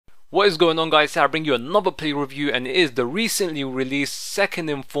What is going on, guys? I bring you another play review, and it is the recently released second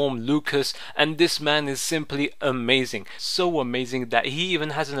in form Lucas, and this man is simply amazing. So amazing that he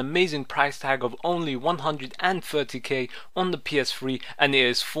even has an amazing price tag of only 130k on the PS3, and it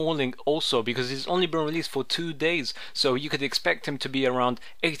is falling also because it's only been released for 2 days, so you could expect him to be around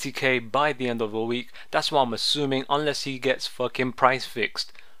 80k by the end of the week. That's what I'm assuming, unless he gets fucking price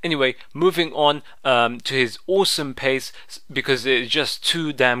fixed. Anyway, moving on to his awesome pace, because it's just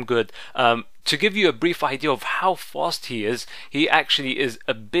too damn good. To give you a brief idea of how fast he actually is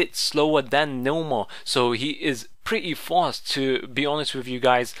a bit slower than Nilmar, so he is pretty fast, to be honest with you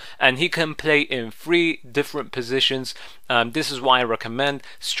guys, and he can play in 3 different positions. This is why I recommend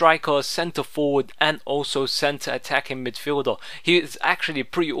striker, center forward, and also center attacking midfielder. He is actually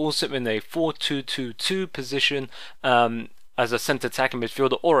pretty awesome in a 4-2-2-2 position, as a center attacking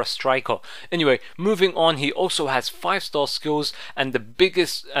midfielder or a striker. Anyway, moving on, he also has 5-star skills, and the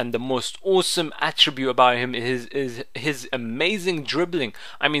biggest and the most awesome attribute about him is his amazing dribbling.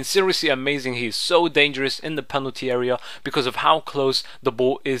 I mean, seriously amazing. He is so dangerous in the penalty area because of how close the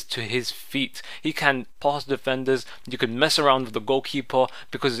ball is to his feet. He can pass defenders. You can mess around with the goalkeeper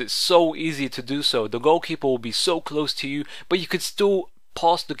because it's so easy to do so. The goalkeeper will be so close to you, but you could still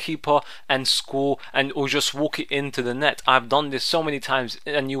pass the keeper and score, and or just walk it into the net. I've done this so many times,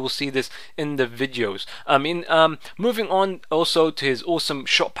 and you will see this in the videos. Moving on also to his awesome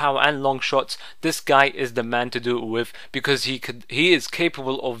shot power and long shots. This guy is the man to do it with, because he is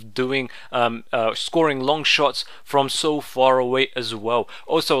capable of doing scoring long shots from so far away as well.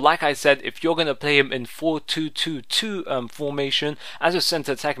 Also, like I said, if you're gonna play him in 4-2-2-2 formation as a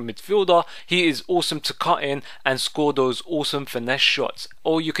center attacking midfielder, he is awesome to cut in and score those awesome finesse shots.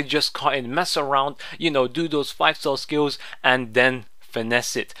 Or you could just cut in, mess around, you know, do those 5-star skills and then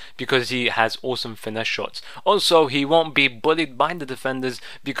finesse it, because he has awesome finesse shots. Also, he won't be bullied by the defenders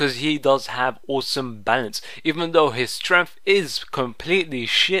because he does have awesome balance. Even though his strength is completely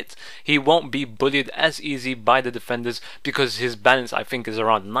shit, he won't be bullied as easy by the defenders because his balance, I think, is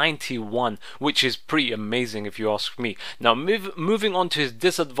around 91, which is pretty amazing if you ask me. Now, moving on to his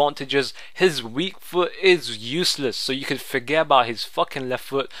disadvantages, his weak foot is useless, so you could forget about his fucking left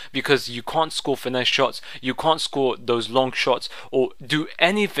foot, because you can't score finesse shots, you can't score those long shots, or do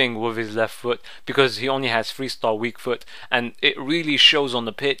anything with his left foot, because he only has 3-star weak foot, and it really shows on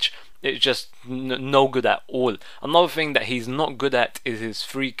the pitch. It's just no good at all. Another thing that he's not good at is his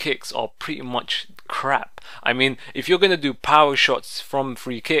free kicks are pretty much crap. I mean, if you're gonna do power shots from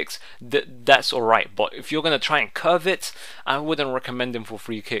free kicks, that's alright, but if you're gonna try and curve it, I wouldn't recommend him for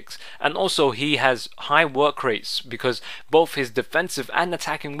free kicks. And also, he has high work rates, because both his defensive and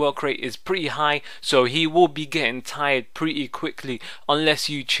attacking work rate is pretty high, so he will be getting tired pretty quickly unless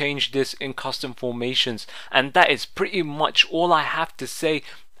you change this in custom formations. And that is pretty much all I have to say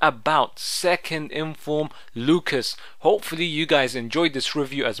about second in form Lucas. Hopefully you guys enjoyed this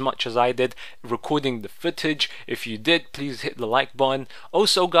review as much as I did recording the footage. If you did, please hit the like button.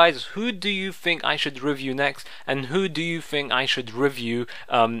 Also, guys, who do you think I should review next, and who do you think I should review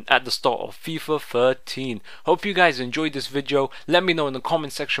at the start of FIFA 13? Hope you guys enjoyed this video. Let me know in the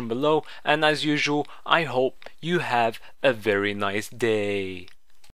comment section below, and as usual, I hope you have a very nice day.